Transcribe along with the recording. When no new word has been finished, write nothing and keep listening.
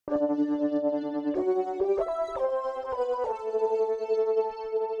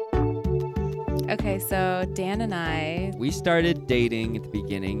Okay, so Dan and I, We started dating at the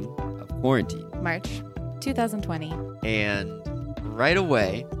beginning of quarantine. March 2020. And right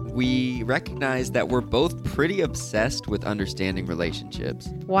away, we recognized that we're both pretty obsessed with understanding relationships.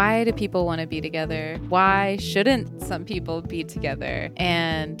 Why do people want to be together? Why shouldn't some people be together?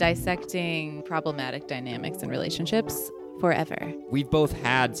 And dissecting problematic dynamics in relationships forever. We've both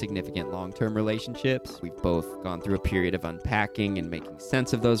had significant long-term relationships. We've both gone through a period of unpacking and making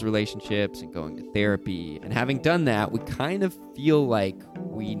sense of those relationships and going to therapy. And having done that, we kind of feel like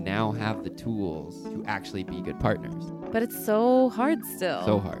we now have the tools to actually be good partners. But it's so hard still.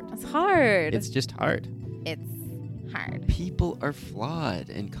 So hard. It's hard. It's just hard. It's hard. People are flawed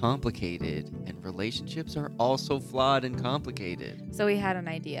and complicated, and relationships are also flawed and complicated. So we had an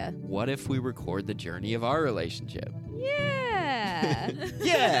idea. What if we record the journey of our relationship? Yeah.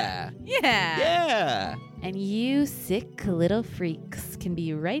 Yeah! Yeah. Yeah! And you sick little freaks can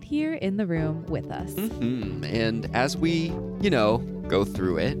be right here in the room with us. And as we, go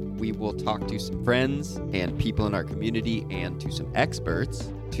through it, we will talk to some friends and people in our community and to some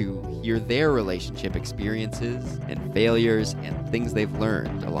experts to hear their relationship experiences and failures and things they've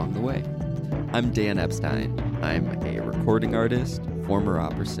learned along the way. I'm Dan Epstein. I'm a recording artist, former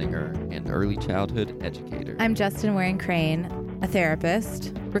opera singer, and early childhood educator. I'm Justin Waring Crane, a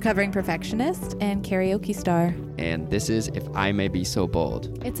therapist, recovering perfectionist, and karaoke star. And this is If I May Be So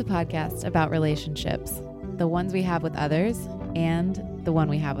Bold. It's a podcast about relationships, the ones we have with others and the one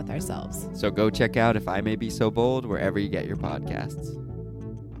we have with ourselves. So go check out If I May Be So Bold wherever you get your podcasts.